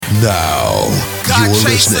Now, you're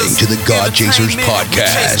listening to the God Chasers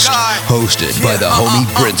podcast, hosted by the homie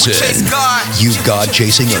Brinson. You God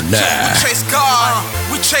chasing or nah? We chase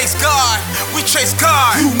God. We chase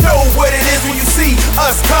God. You know what it is when you see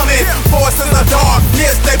us coming. Forces of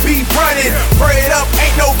darkness, they be running. Pray it up,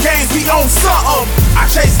 ain't no games, we on something. I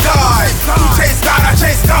chase God. We chase God. I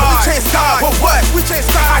chase God. We chase God. But what? We chase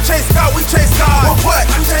God. I chase God. We chase God. But what?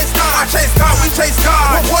 I chase God. I chase God. We chase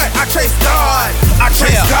God. But what? I chase God. I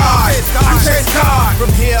chase God. I chase God.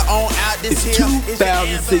 From here on out, this It's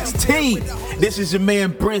 2016. This is your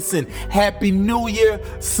man Brinson. Happy New Year.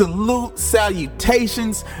 Salute,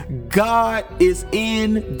 salutations. God is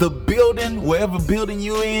in the building. Wherever building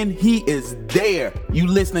you in, he is there. You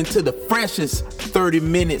listening to the freshest 30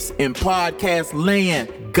 minutes in podcast land.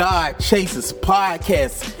 God Chasers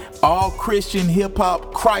podcast. All Christian hip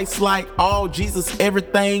hop, Christ-like, all Jesus,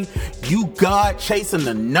 everything. You God chasing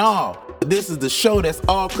the gnaw. This is the show that's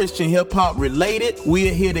all Christian hip hop related. We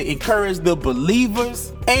are here to encourage the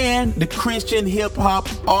believers and the Christian hip hop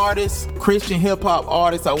artists. Christian hip hop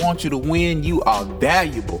artists, I want you to win. You are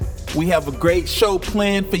valuable. We have a great show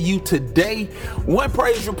planned for you today. One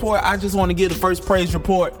praise report. I just want to give the first praise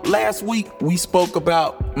report. Last week, we spoke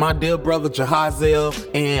about my dear brother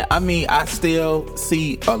Jahaziel. And I still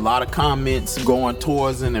see a lot of comments going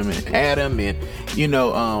towards him and at him. And,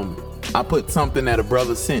 I put something that a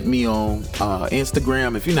brother sent me on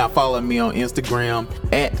Instagram. If you're not following me on Instagram,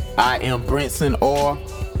 at I am Brinson or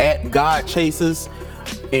at God Chasers,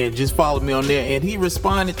 and just follow me on there. And he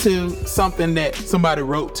responded to something that somebody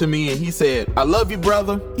wrote to me, and he said, I love you,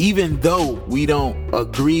 brother. Even though we don't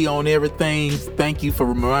agree on everything, thank you for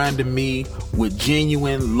reminding me what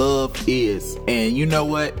genuine love is. And you know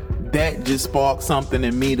what? That just sparked something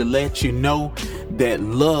in me to let you know that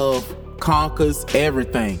love conquers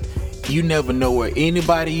everything. You never know where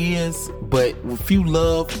anybody is, but if you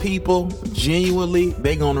love people genuinely,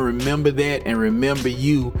 they're going to remember that and remember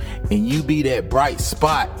you, and you be that bright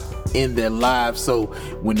spot in their lives. So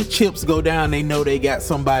when the chips go down, they know they got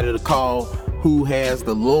somebody to call who has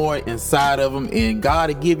the Lord inside of them, and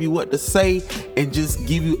God will give you what to say and just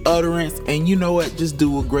give you utterance. And you know what? Just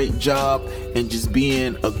do a great job and just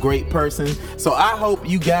being a great person. So I hope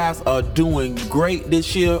you guys are doing great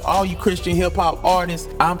this year. All you Christian hip hop artists,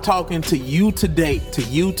 I'm talking to you today, to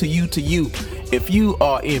you. If you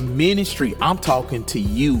are in ministry, I'm talking to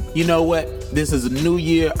you. You know what? This is a new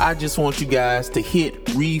year. I just want you guys to hit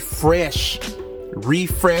refresh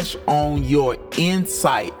on your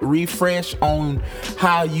insight, refresh on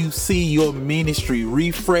how you see your ministry,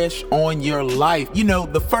 refresh on your life.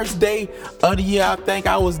 The first day of the year, I think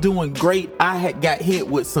I was doing great. I had got hit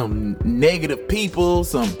with some negative people,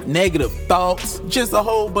 some negative thoughts, just a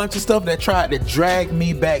whole bunch of stuff that tried to drag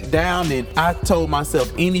me back down. And I told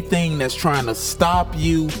myself, anything that's trying to stop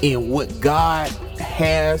you in what God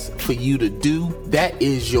has for you to do, that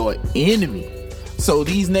is your enemy. So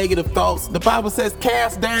these negative thoughts, the Bible says,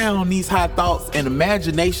 cast down these high thoughts and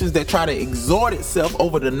imaginations that try to exhort itself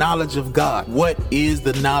over the knowledge of God. What is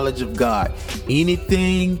the knowledge of God?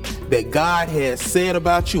 Anything that God has said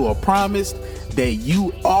about you or promised that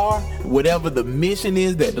you are, whatever the mission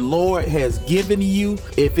is that the Lord has given you,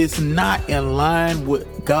 if it's not in line with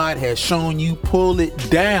what God has shown you, pull it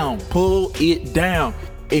down.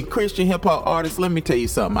 And Christian hip hop artists, let me tell you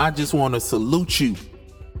something. I just want to salute you.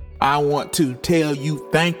 I want to tell you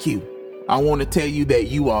thank you. I want to tell you that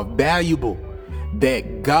you are valuable,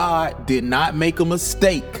 that God did not make a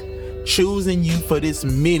mistake choosing you for this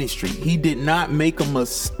ministry. He did not make a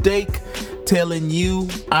mistake telling you,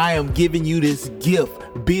 I am giving you this gift.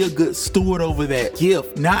 Be a good steward over that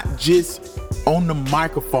gift, not just on the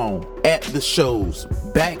microphone, at the shows,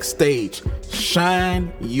 backstage.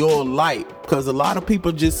 Shine your light, because a lot of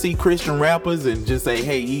people just see Christian rappers and just say,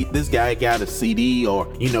 hey, this guy got a CD, or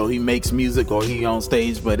he makes music, or he on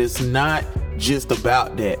stage. But it's not just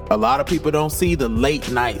about that. A lot of people don't see the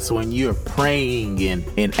late nights when you're praying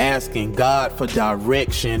and asking God for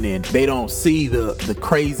direction, and they don't see the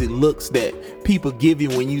crazy looks that people give you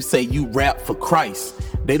when you say you rap for Christ.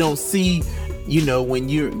 They don't see when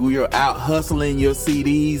you're out hustling your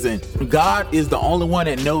CDs. And God is the only one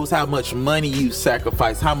that knows how much money you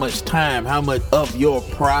sacrifice, how much time, how much of your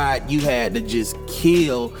pride you had to just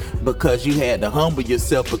kill because you had to humble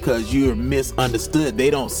yourself because you're misunderstood. They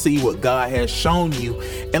don't see what God has shown you.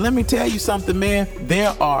 And let me tell you something, man.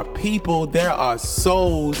 There are people, there are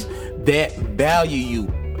souls that value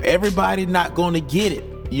you. Everybody not going to get it.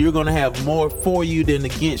 You're going to have more for you than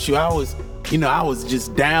against you. I was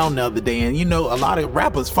just down the other day, and a lot of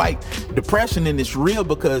rappers fight depression, and it's real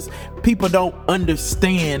because people don't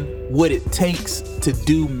understand what it takes to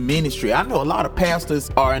do ministry. I know a lot of pastors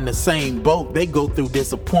are in the same boat. They go through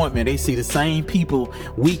disappointment. They see the same people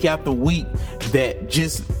week after week that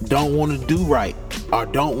just don't want to do right or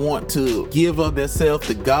don't want to give of themselves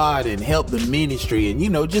to God and help the ministry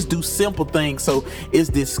and, just do simple things. So it's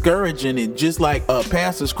discouraging. And just like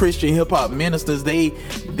pastors, Christian hip hop ministers, they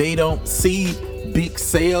don't see big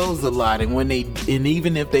sales a lot, and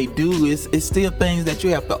even if they do, it's still things that you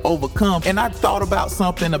have to overcome. And I thought about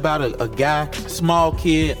something about a guy, small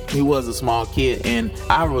kid. He was a small kid, and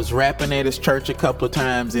I was rapping at his church a couple of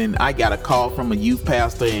times, and I got a call from a youth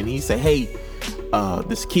pastor, and he said, hey,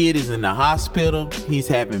 this kid is in the hospital. He's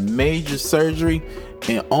having major surgery,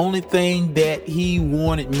 and only thing that he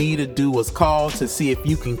wanted me to do was call to see if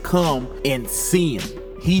you can come and see him.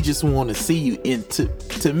 He just want to see you. And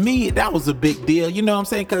to me, that was a big deal. You know what I'm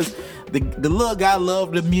saying? Because the little guy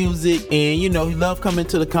loved the music, and, he loved coming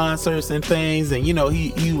to the concerts and things. And,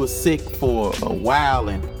 he was sick for a while,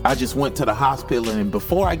 and I just went to the hospital. And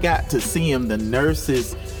before I got to see him, the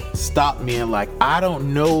nurses stopped me and like, I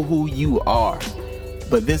don't know who you are,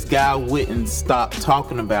 but this guy wouldn't stop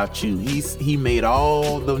talking about you. He made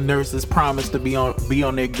all the nurses promise to be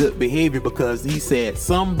on their good behavior, because he said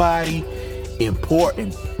somebody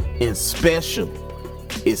important and special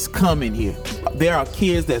is coming here. There are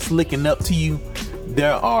kids that's looking up to you.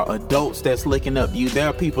 There are adults that's looking up to you. There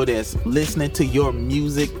are people that's listening to your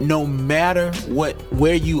music. No matter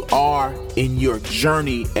where you are in your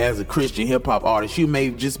journey as a Christian hip hop artist, you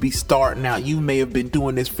may just be starting out. You may have been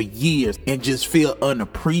doing this for years and just feel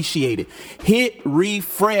unappreciated. Hit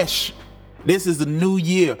refresh. This is a new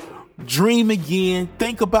year. Dream again.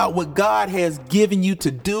 Think about what God has given you to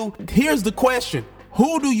do. Here's the question.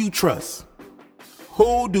 Who do you trust?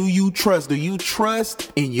 Who do you trust? Do you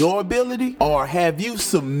trust in your ability, or have you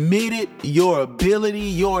submitted your ability,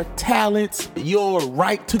 your talents, your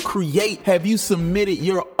right to create? Have you submitted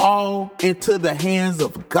your all into the hands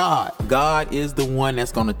of God? God is the one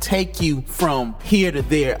that's going to take you from here to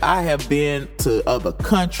there. I have been to other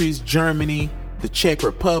countries, Germany, the Czech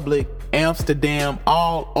Republic, Amsterdam,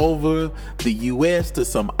 all over the U.S., to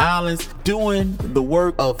some islands, doing the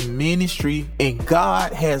work of ministry, and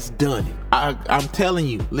God has done it. I'm telling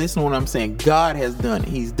you, listen to what I'm saying. God has done it.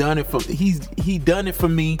 He's done it He done it for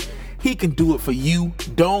me. He can do it for you.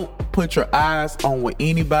 Don't put your eyes on what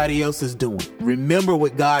anybody else is doing. Remember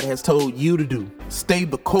what God has told you to do. Stay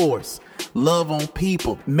the course. Love on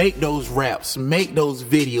people. Make those raps. Make those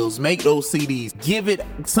videos. Make those CDs. Give it.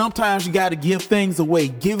 Sometimes you got to give things away.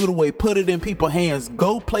 Give it away. Put it in people's hands.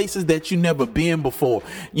 Go places that you never been before.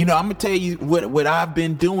 I'm going to tell you what I've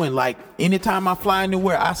been doing. Like, anytime I fly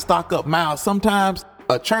anywhere, I stock up miles. Sometimes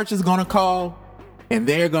a church is going to call and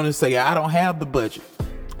they're going to say, I don't have the budget.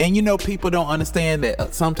 And people don't understand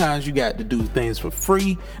that sometimes you got to do things for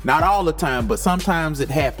free. Not all the time, but sometimes it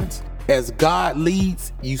happens. As God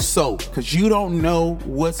leads, you sow, because you don't know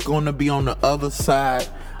what's going to be on the other side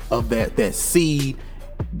of that seed.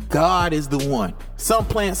 God is the one. Some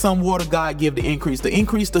plant, some water, God give the increase. The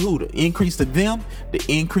increase to who? The increase to them, the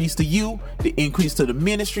increase to you, the increase to the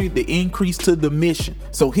ministry, the increase to the mission.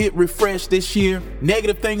 So hit refresh this year.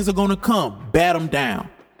 Negative things are going to come. Bat them down.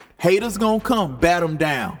 Haters going to come. Bat them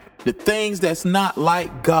down. The things that's not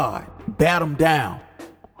like God, bat them down.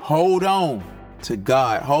 Hold on to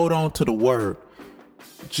God. Hold on to the word.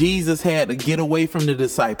 Jesus had to get away from the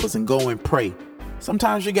disciples and go and pray.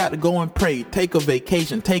 Sometimes you got to go and pray. Take a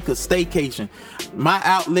vacation. Take a staycation. My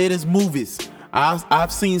outlet is movies.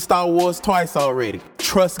 I've seen Star Wars twice already.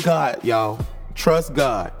 Trust God, y'all. Trust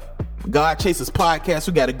God. God Chasers Podcast.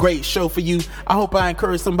 We got a great show for you. I hope I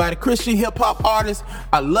encourage somebody. Christian hip hop artists,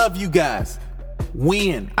 I love you guys.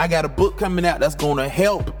 Win. I got a book coming out that's going to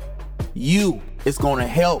help you. It's going to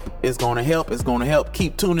help. It's going to help. It's going to help.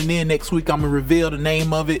 Keep tuning in. Next week, I'm going to reveal the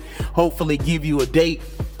name of it. Hopefully give you a date.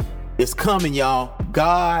 It's coming, y'all.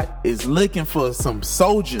 God is looking for some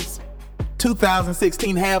soldiers.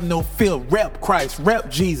 2016, have no fear. Rep Christ. Rep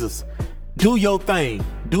Jesus. Do your thing.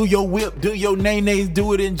 Do your whip. Do your nay-nays.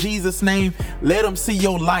 Do it in Jesus' name. Let them see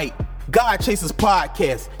your light. God Chasers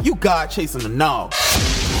Podcast. You God chasing the nog.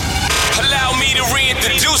 Allow me to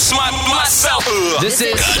reintroduce myself. This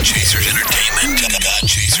is God Chasers Entertainment. God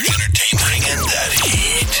Chasers Entertainment. Bringing that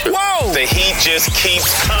heat. Whoa! The heat just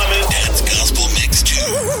keeps coming. That's Gospel Mix 2.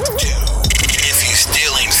 If you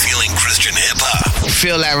still ain't feeling Christian hip hop,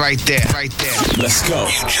 feel that right there. Right there. Let's go.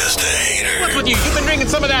 You just a hater. What's with you? You been drinking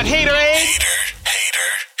some of that haterade? Hater.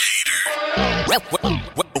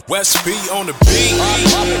 West B on the beat.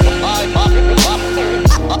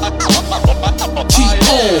 Keep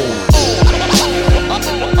on.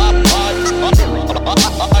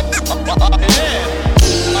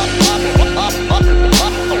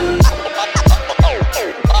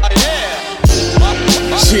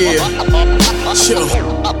 On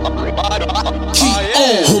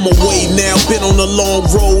my way now, been on a long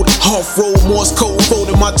road. Off-road, Morse code,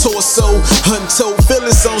 folding my torso. Untold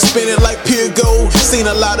feelings, I'm spinning like pure gold. Seen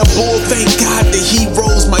a lot of bull, thank God the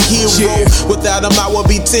heroes, my hero. Without them, I would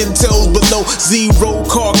be 10 toes below zero.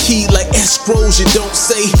 Car key like escrows, you don't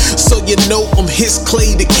say. So you know I'm his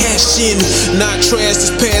clay to cash in. Not trash,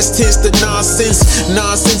 it's past tense to nonsense.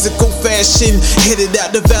 Nonsensical fashion. Headed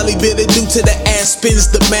out the valley, bitter due to the aspens,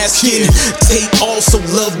 the masking. Take also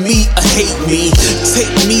love me or hate me.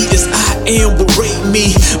 Take me as I am, but rate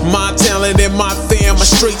me. My talent and my fam, I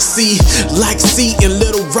straight C. Like C and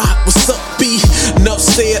Little Rock, what's up, B? Enough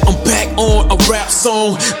said, I'm back on a rap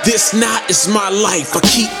song. This not is my life, I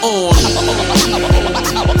keep on.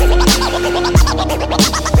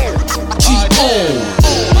 Keep on.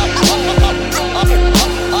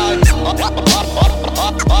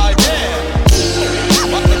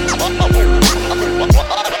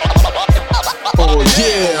 Oh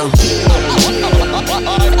yeah.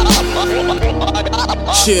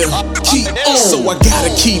 Yeah, keep on. So I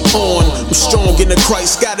gotta keep on. I'm strong in the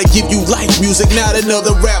Christ, gotta give you life music, not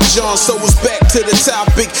another rap genre. So it's back to the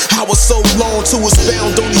topic. I was so long to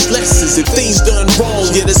expound on these lessons and things done wrong.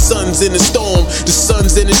 Yeah, the sun's in the storm, the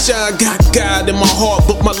sun's in the shine. Got God in my heart,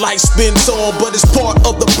 but my life's been torn. But it's part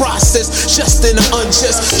of the process, just in the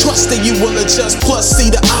unjust. Trusting you will adjust, plus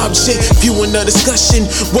see the object. Viewing the discussion,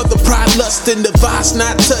 whether pride, lust, and device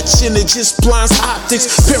not touching. It just blinds optics,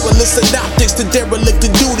 perilous synoptics, the derelict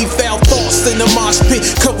of duty. Foul thoughts in the mosh pit,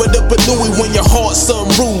 covered up in Louis when your heart's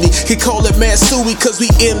unruly. He call it Matsui, cause we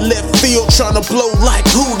in left field trying to blow like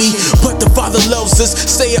Hootie. But the Father loves us,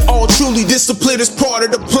 say it all truly. Discipline is part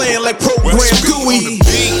of the plan like Program GUI.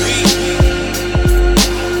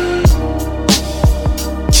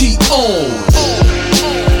 Keep on.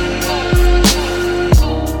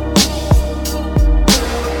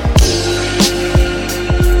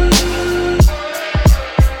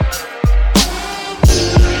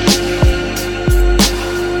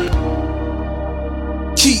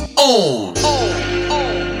 On.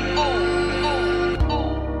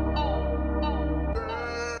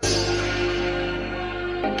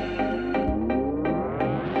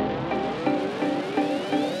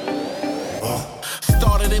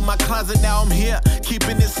 Started in my closet, now I'm here.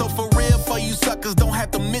 Keeping it so for real for you suckers. Don't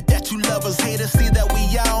have to admit that you love us. Haters see that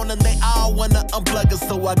we on and they all wanna unplug us.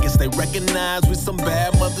 So I guess they recognize we some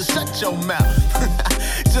bad mothers. Shut your mouth.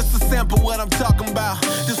 Just a sample what I'm talking about.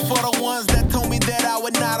 This for the ones that told me that I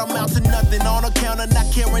would not amount to nothing on account of not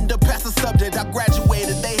caring to pass the subject. I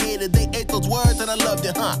graduated, they hated, they ate those words and I loved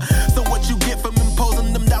it, huh? So what you get from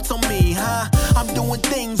imposing them doubts on me, huh? I'm doing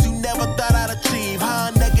things you never thought I'd achieve,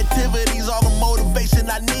 huh? Negativity's all the motivation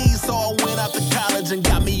I need. So I went out to college and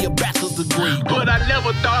got me a bachelor's degree. But I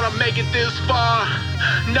never thought I'd make it this far.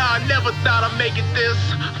 Nah, I never thought I'd make it this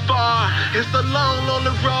far. It's a long,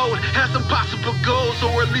 lonely road, has impossible goals,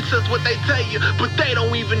 or at least that's what they tell you, but they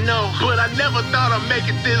don't even know. But I never thought I'd make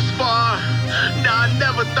it this far. Nah, I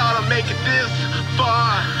never thought I'd make it this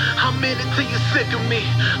far. I'm in it till you're sick of me.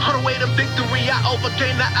 On the way to victory, I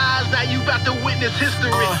overcame the odds, now you about to witness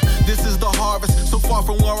history. This is the harvest, so far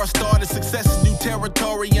from where I started. Success is new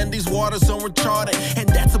territory and these waters are uncharted. And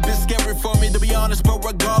that's a bit scary for me to be honest, but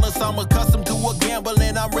regardless, I'm accustomed to a gamble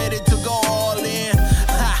and I'm ready to go all in.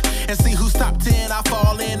 And see who's top 10, I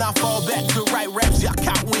fall in, I fall back to write raps, y'all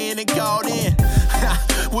caught win and called in.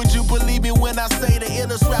 Would you believe me when I say the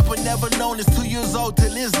illest rapper never known is 2 years old to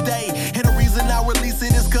this day? And the reason I release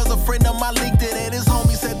it is cause a friend of mine linked it and his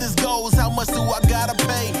homie said this goes, how much do I gotta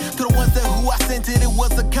pay? To the ones that who I sent it, it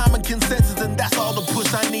was a common consensus and that's all the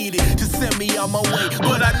push I needed to send me on my way.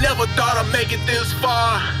 But I never thought I'd make it this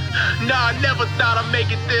far. Nah, I never thought I'd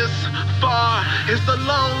make it this far. It's a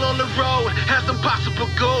long, lonely road, has impossible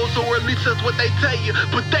goals, or at least that's what they tell you,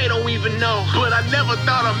 but they don't even know. But I never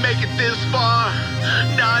thought I'd make it this far.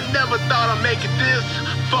 Nah, I never thought I'd make it this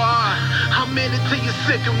far. I'm in it till you're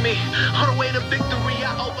sick of me. On the way to victory,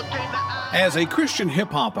 I overcame the odds. As a Christian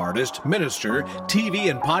hip-hop artist, minister,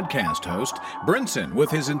 TV and podcast host, Brinson, with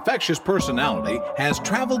his infectious personality, has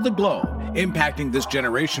traveled the globe, impacting this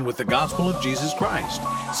generation with the gospel of Jesus Christ.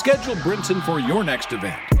 Schedule Brinson for your next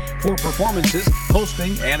event. For performances,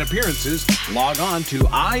 hosting, and appearances, log on to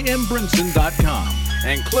IamBrinson.com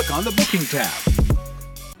and click on the booking tab.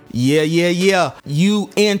 Yeah. You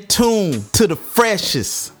in tune to the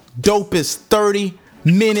freshest, dopest 30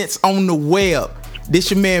 minutes on the web.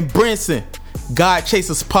 This your man Brinson, God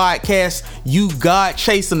Chasers Podcast. You God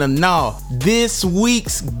chasing or nah. This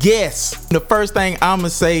week's guest, the first thing I'ma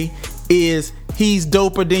say is he's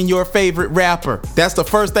doper than your favorite rapper. That's the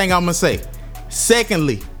first thing I'ma say.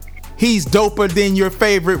 Secondly, he's doper than your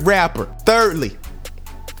favorite rapper. Thirdly,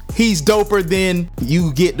 he's doper than,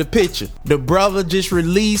 you get the picture. The brother just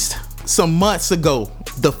released some months ago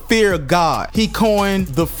The Fear of God. He coined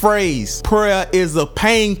the phrase, prayer is a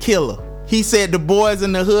painkiller. He said the boys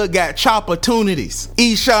in the hood got chopportunities.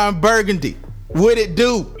 Eshon Burgundy, what it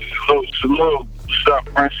do? Salute. What's up,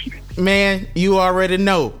 Prince? Man, you already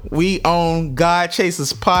know. We on God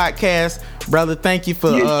Chasers podcast. Brother, thank you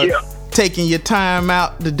for taking your time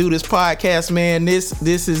out to do this podcast, man.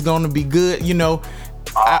 This is going to be good. You know,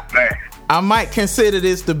 I might consider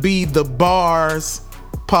this to be the Bars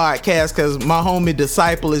podcast because my homie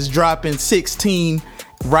Disciple is dropping 16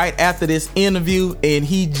 right after this interview, and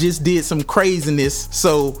he just did some craziness.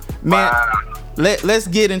 So, man, let's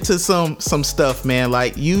get into some stuff, man.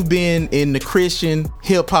 Like, you've been in the Christian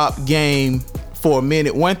hip-hop game for a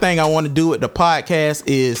minute. One thing I want to do with the podcast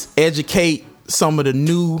is educate some of the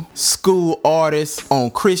new school artists on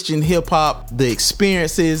Christian hip hop, the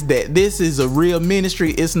experiences that this is a real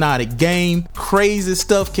ministry. It's not a game. Crazy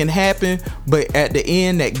stuff can happen, but at the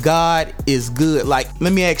end that God is good. Like,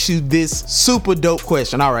 let me ask you this super dope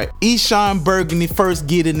question. All right, Eshon Burgundy first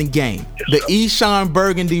get in the game. The Eshon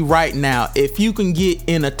Burgundy right now, if you can get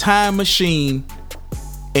in a time machine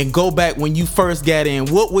and go back when you first got in,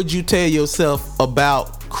 what would you tell yourself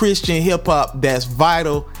about Christian hip hop that's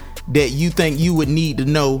vital, that you think you would need to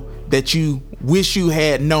know, that you wish you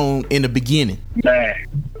had known in the beginning? Man,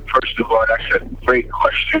 first of all, that's a great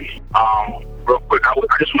question. Real quick, I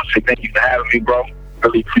just want to say thank you for having me, bro.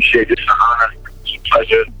 Really appreciate it. It's an honor. It's a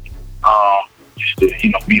pleasure just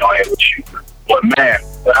to, be on here with you. But man,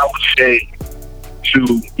 what I would say to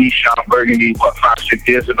Eshon Burgundy, 5-6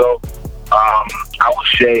 years ago, I would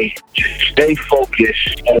say just stay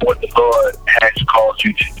focused on what the Lord has called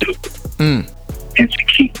you to do. And to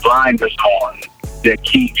keep blinders on that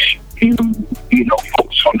keeps you,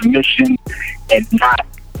 focused on the mission and not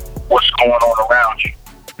what's going on around you,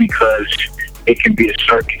 because it can be a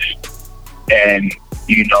circus. And,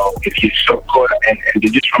 if you're so caught up, and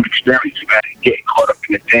just from experience, man, getting caught up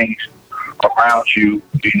in the things around you,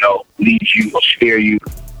 leads you or steer you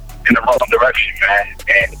in the wrong direction, man.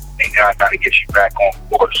 And God got to get you back on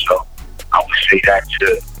board. So I would say that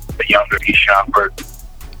to the younger Eshon Burgundy,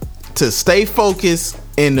 to stay focused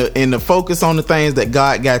and to focus on the things that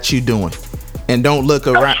God got you doing, and don't look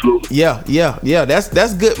around. Absolutely. Yeah. That's good.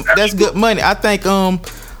 Absolutely. That's good money. I think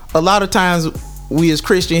a lot of times we as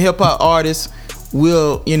Christian hip hop artists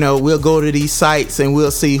we'll go to these sites and we'll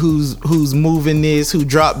see who's moving this, who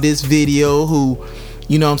dropped this video, who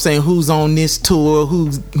who's on this tour,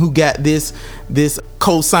 who got this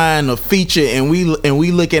cosign or feature, and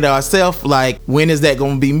we look at ourselves like, when is that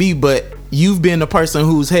gonna be me? But you've been the person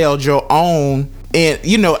who's held your own, and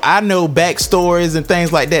I know backstories and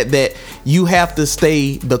things like that you have to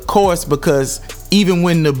stay the course, because even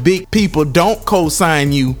when the big people don't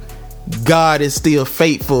co-sign you, God is still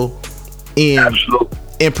faithful in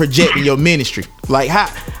projecting your ministry. Like,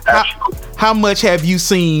 how much have you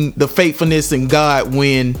seen the faithfulness in God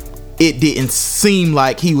when it didn't seem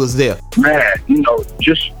like he was there? Man,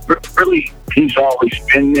 just really, he's always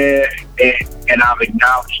been there, and I've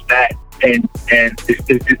acknowledged that. And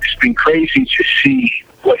it's been crazy to see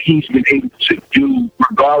what he's been able to do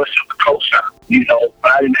regardless of the cosign.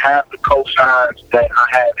 But I didn't have the cosigns that I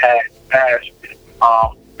have had in the past.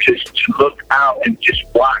 Just to look out and just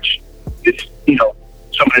watch this,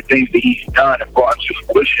 some of the things that he's done and brought to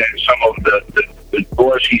fruition, some of the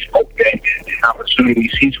doors he's opened and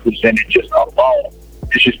opportunities he's presented just alone.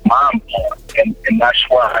 It's just mind-blowing, and that's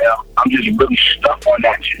why I'm just really stuck on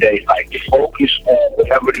that today. Like, focus on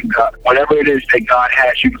whatever it is that God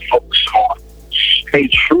has you to focus on. Stay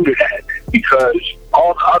true to that, because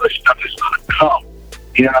all the other stuff is going to come.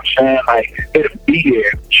 You know what I'm saying? Like, it'll be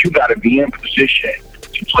there, but you got to be in position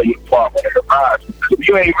to play your part when it arrives. Because if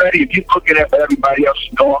you ain't ready, if you're looking at what everybody else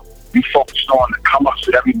is doing, you focus on the come-ups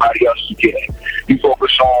that everybody else is getting. You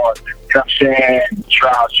focus on, the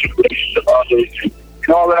trials, tribulations of others, and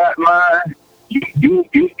all of that, man.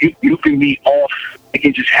 You can be off. It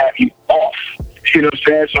can just have you off. You know what I'm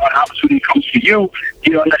saying? So when opportunity comes to you,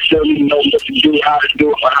 you don't necessarily know what to do, how to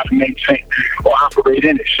do it, or how to maintain or operate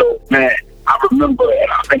in it. So, man, I remember,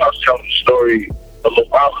 and I think I was telling the story a little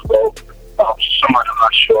while ago, somebody, I'm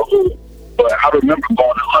not sure who, but I remember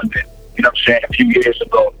going to London, a few years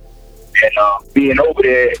ago, and being over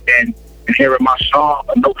there and hearing my song,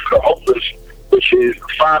 A Note for the Hopeless, which is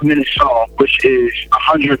a 5-minute song, which is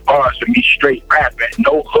 100 bars of me straight rapping,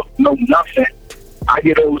 no hook, no nothing. I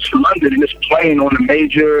get over to London and it's playing on a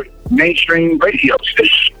major mainstream radio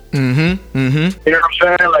station. You know what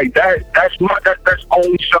I'm saying? Like, that's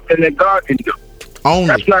only something that God can do. Only.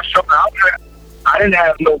 That's not something I didn't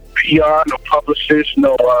have no PR, no publicist,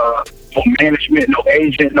 no management, no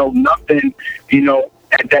agent, no nothing, you know,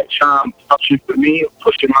 at that time pushing for me,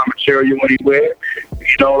 pushing my material anywhere.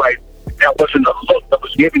 You know, like, that wasn't a look that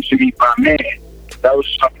was given to me by man. That was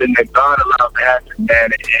something that God allowed to happen,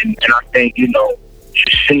 man. And I think, you know,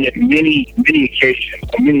 just seeing many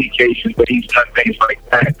occasions where he's done things like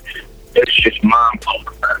that, it's just mind-blowing,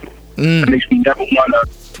 man. It makes me never want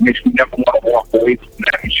to walk away from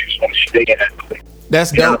that. I just want to stay in that place.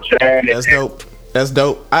 That's dope. That's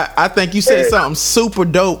dope. I think you said something super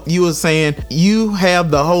dope. You were saying you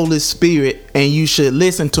have the Holy Spirit and you should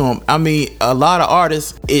listen to him. I mean, a lot of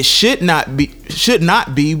artists, it should not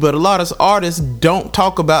be, but a lot of artists don't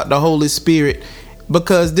talk about the Holy Spirit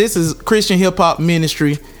because this is Christian hip hop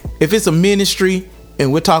ministry. If it's a ministry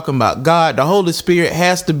and we're talking about God, the Holy Spirit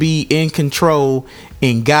has to be in control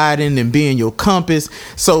and guiding and being your compass.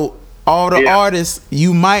 So all the artists,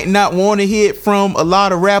 you might not want to hear it from a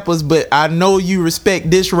lot of rappers, but I know you respect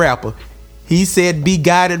this rapper. He said, be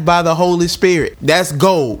guided by the Holy Spirit. That's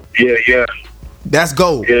gold. Yeah. That's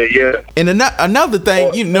gold. Yeah. And another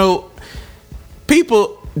thing, you know,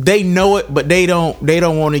 people, they know it, but they don't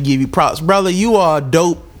want to give you props. Brother, you are a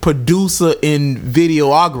dope producer and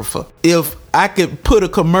videographer. If I could put a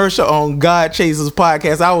commercial on God Chasers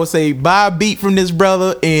podcast, I would say buy a beat from this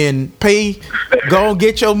brother and go and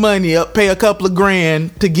get your money up, pay a couple of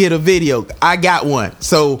grand to get a video. I got one.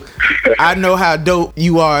 So I know how dope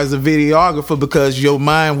you are as a videographer because your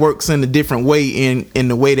mind works in a different way in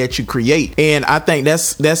the way that you create. And I think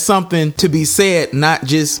that's something to be said, not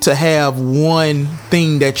just to have one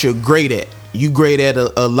thing that you're great at. You great at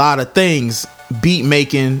a lot of things. Beat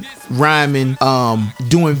making, rhyming,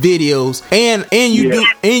 doing videos,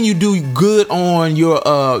 and you do good on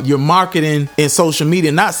your marketing and social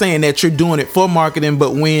media. Not saying that you're doing it for marketing,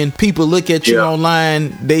 but when people look at you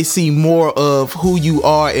online, they see more of who you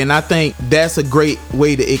are, and I think that's a great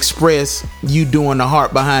way to express you doing the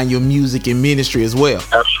heart behind your music and ministry as well.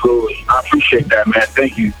 Absolutely, I appreciate that, man.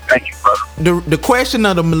 Thank you, brother. The question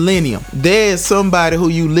of the millennium. There's somebody who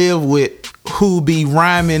you live with who be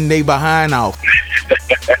rhyming they behind off.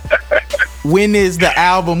 When is the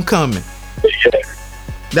album coming?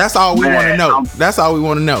 That's all we want to know. That's all we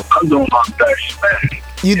want to know. I'm doing my best, man.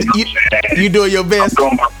 You doing your best?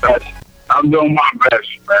 I'm doing my best,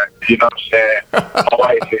 man. You know what I'm saying? My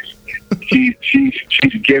wife is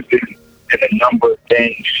she's gifted in a number of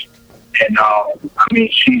things. And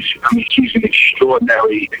she's an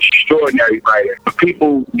extraordinary writer. When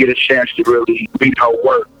people get a chance to really read her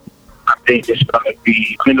work, I think it's going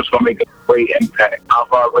to make a great impact.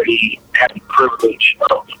 I've already had the privilege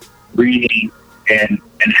of reading and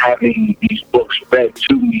having these books read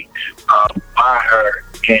to me by her,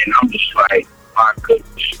 and I'm just like, my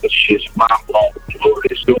goodness, it's just mind blowing what the Lord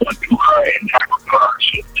is doing through her in that regard.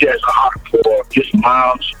 She has a heart for just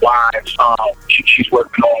moms, wives. She's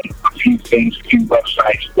working on a few things, a few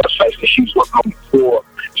websites that she's working on before.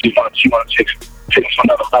 She wants to take us on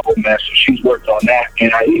another level, man. So she's worked on that,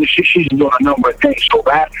 and she's doing a number of things. So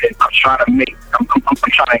rapping, I'm trying to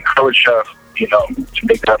encourage her, you know, to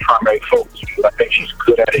make that primary focus because I think she's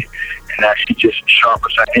good at it, and as she just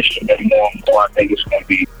sharpens her instrument more and more, I think it's going to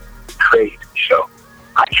be crazy. So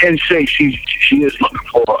I can say she is looking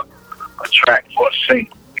for a track for a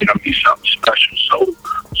single, you know, be something special. So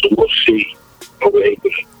we'll see what we're able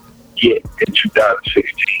to get in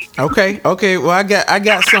 2016. Okay. Well,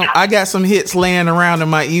 I got some hits laying around in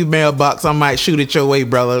my email box. I might shoot it your way,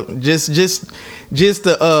 brother. Just to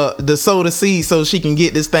sow the seed so she can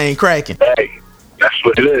get this thing cracking. Hey, that's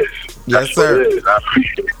what it is. Yes, sir. What it is. I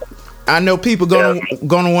appreciate it. I know people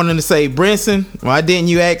gonna want to say, Brinson, why didn't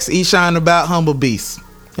you ask Eshawn about Humble Beast?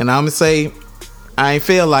 And I'm gonna say, I ain't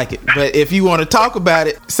feel like it. But if you want to talk about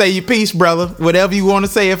it, say your piece, brother. Whatever you want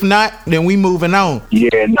to say. If not, then we moving on. Yeah,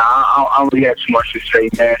 I don't really have too much to say,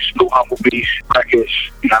 man. Still Humble Beast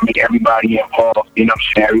Records. You know, I mean, everybody involved. You know what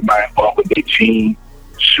I'm saying? Everybody involved with their team.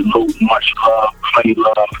 Salute, much love, plenty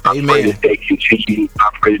love. Amen. I pray that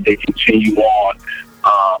they continue on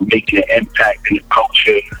making an impact in the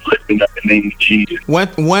culture, lifting up the name of Jesus.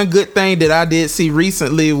 One good thing that I did see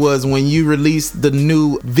recently was when you released the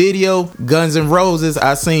new video, Guns N' Roses.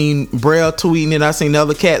 I seen Braille tweeting it. I seen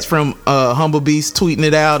other cats from Humble Beast tweeting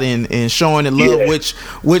it out and showing it love,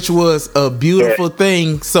 which was a beautiful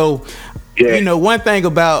thing. So, you know, one thing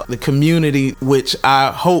about the community, which I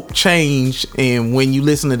hope changed, and when you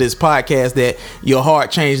listen to this podcast, that your heart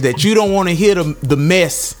changed, that you don't want to hear the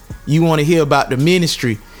mess. You want to hear about the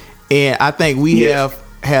ministry. And I think we have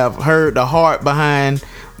heard the heart behind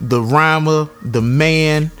the rhymer, the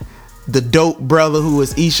man, the dope brother who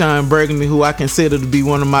is Eshawn Burgundy, who I consider to be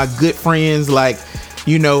one of my good friends. Like,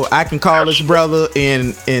 you know, I can call this brother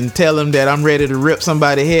and tell him that I'm ready to rip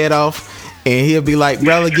somebody's head off, and he'll be like,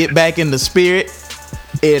 brother, get back in the spirit.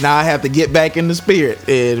 And I have to get back in the spirit,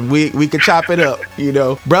 and we can chop it up, you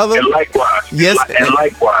know, brother. And likewise. Yes,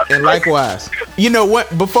 and likewise. You know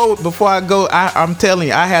what? Before I go, I'm telling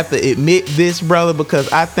you, I have to admit this, brother,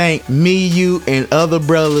 because I think me, you, and other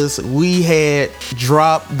brothers, we had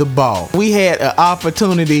dropped the ball. We had an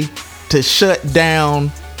opportunity to shut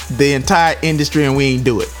down the entire industry, and we ain't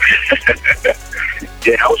do it.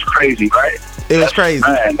 Yeah, that was crazy, right? It was crazy.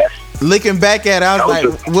 Man, looking back at it, I was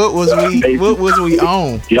like, what was we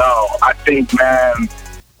on? Yo, I think, man,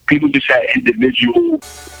 people just had individual,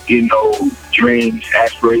 you know, dreams,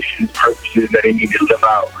 aspirations, purposes that they needed to live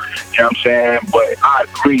out. You know what I'm saying? But I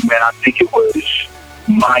agree, man. I think it was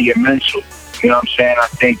monumental. You know what I'm saying? I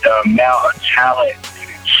think the amount of talent,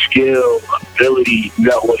 skill, ability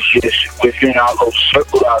that was just within our little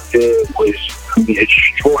circle out there was, I mean,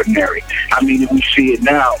 extraordinary. I mean, if we see it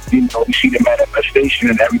now, you know, we see the manifestation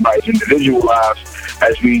in everybody's individual lives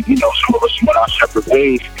as we, you know, some of us went our separate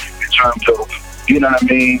ways in terms of, you know what I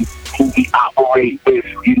mean, who we operate with,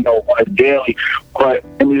 you know, on a daily. But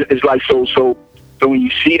I mean, it's like, so when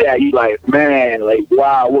you see that, you like, man, like,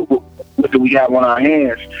 wow, what do we have on our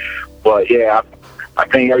hands? But yeah, I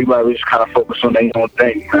think everybody was kind of focused on their own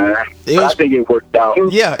thing, man. I think it worked out.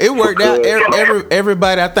 Yeah, it worked out.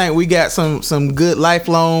 Everybody, I think we got some good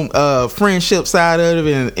lifelong friendships out of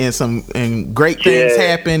it, and great things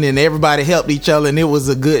happened, and everybody helped each other, and it was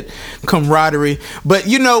a good camaraderie. But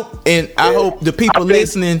you know, and I hope the people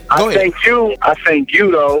listening. Go ahead. I thank you,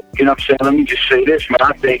 though. You know what I'm saying? Let me just say this, man.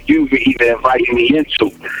 I thank you for even inviting me into,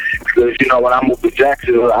 because you know when I moved to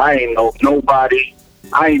Jacksonville, I ain't know nobody.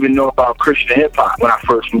 I didn't even know about Christian hip hop when I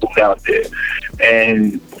first moved out there,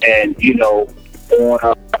 and you know, on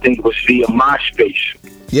I think it was via MySpace.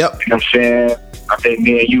 Yep. You know what I'm saying? I think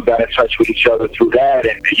me and you got in touch with each other through that,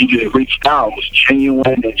 and you just reached out. It was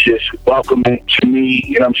genuine and just welcoming to me.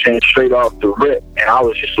 You know what I'm saying? Straight off the rip, and I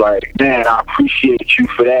was just like, man, I appreciate you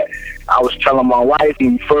for that. I was telling my wife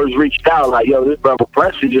when we first reached out, like, yo, this brother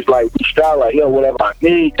Preston just like reached out, like, yo, whatever I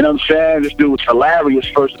need. You know what I'm saying? This dude was hilarious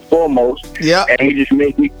first and foremost. Yeah. And he just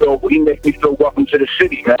made me feel welcome to the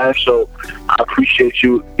city, man. So I appreciate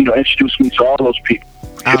you, you know, introducing me to all those people.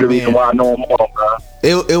 The reason why I know them all, man.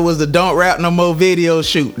 It was the Don't Rap No More video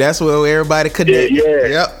shoot. That's where everybody connected.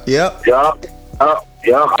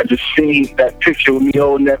 Yeah, I just seen that picture of me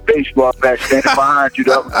holding that baseball bat standing behind you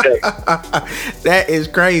the other day. That is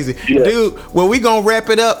crazy. Yeah. Dude, well, we gonna wrap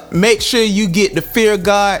it up. Make sure you get the Fear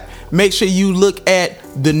God. Make sure you look at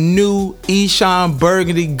the new Eshawn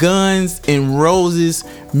Burgundy Guns N' Roses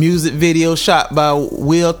music video shot by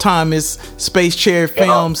Will Thomas, Space Cherry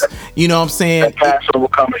Films. You know what I'm saying? That Passover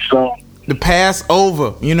coming soon. The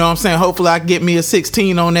Passover, you know what I'm saying? Hopefully I get me a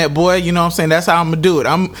 16 on that, boy. You know what I'm saying? That's how I'm gonna do it.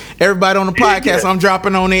 Everybody on the podcast, I'm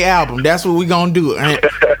dropping on their album. That's what we gonna do.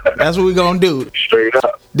 That's what we gonna do. Straight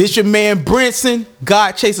up. This your man Brinson,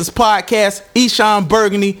 God Chasers Podcast, Eshawn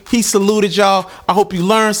Burgundy. He saluted y'all. I hope you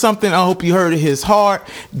learned something. I hope you heard his heart.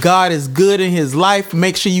 God is good in his life.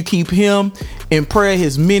 Make sure you keep him in prayer,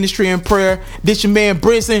 his ministry in prayer. This your man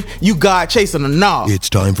Brinson, you God Chasing the Knob. It's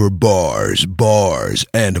time for bars,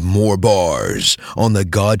 and more bars on the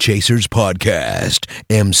God Chasers Podcast.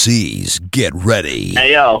 MCs, get ready.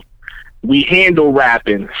 Hey, yo. We handle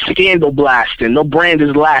rapping, scandal blasting, no brand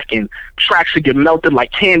is lacking. Tracks that get melted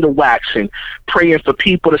like candle waxing. Praying for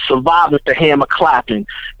people to survive with the hammer clapping.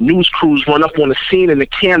 News crews run up on the scene and the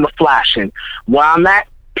camera flashing. Where I'm at,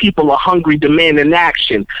 people are hungry, demanding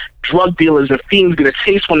action. Drug dealers and fiends get a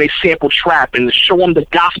taste when they sample trapping. To show them the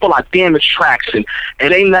gospel, I damage tracks. And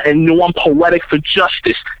it ain't nothing new, I'm poetic for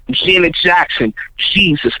justice. Janet Jackson,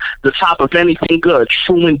 Jesus, the top of anything good,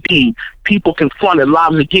 true indeed. People confronted,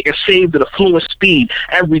 lives are getting saved at a fluent speed.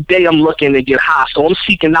 Every day I'm looking to get high, so I'm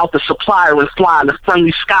seeking out the supplier and flying the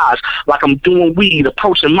friendly skies like I'm doing weed,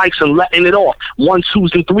 approaching mics and letting it off. 1,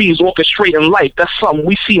 2s, and 3s, orchestrating life. That's something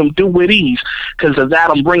we see them do with ease. Because of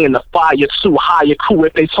that, I'm bringing the fire to higher crew.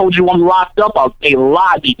 If they told you I'm locked up, they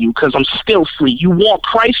lie to you because I'm still free. You want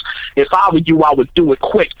Christ? If I were you, I would do it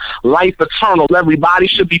quick. Life eternal, everybody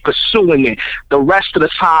should be pursuing it. The rest of the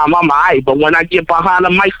time, I'm alright, but when I get behind the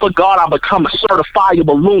mic for God, I become a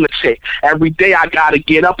certifiable lunatic. Every day I gotta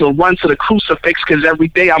get up and run to the crucifix because every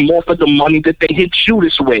day I'm offered the money that they hit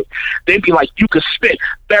Judas with. They be like, you could spit,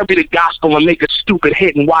 bury the gospel and make a stupid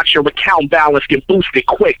hit and watch your account balance get boosted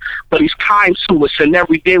quick. But he's kind to us and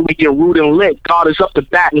every day we get rude and lit. God is up to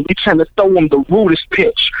bat and and we tend to throw him the rudest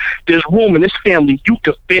pitch. There's room in this family you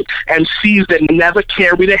can fit, MCs that never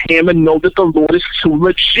carry the hammer know that the Lord is too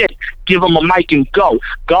legit. Give him a mic and go.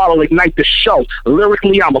 God will ignite the show.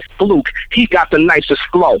 Lyrically, I'm a fluke. He got the nicest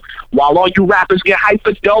flow. While all you rappers get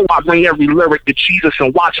hyper dough, I bring every lyric to Jesus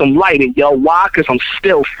and watch him light it, yo. Why? Because I'm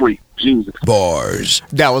still free. Jesus. Bars.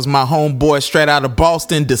 That was my homeboy straight out of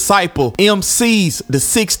Boston, Disciple. MCs, the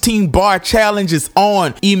 16 bar challenge is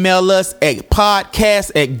on. Email us at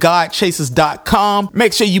podcast@godchasers.com.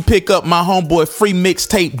 Make sure you pick up my homeboy free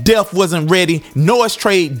mixtape, Death Wasn't Ready,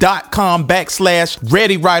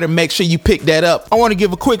 noisetrade.com/ReadyWriter. Make sure you pick that up. I want to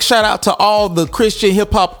give a quick shout out to all the Christian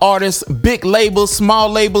hip hop artists, big labels, small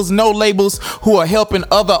labels, no labels, who are helping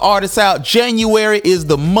other artists out. January is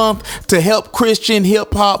the month to help Christian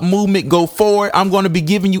hip hop movement go forward. I'm going to be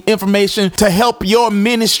giving you information to help your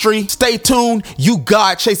ministry. Stay tuned. You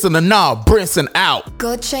God Chasing the Knob. Brinson out.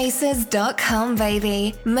 GodChasers.com,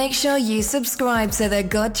 baby. Make sure you subscribe to the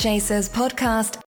God Chasers podcast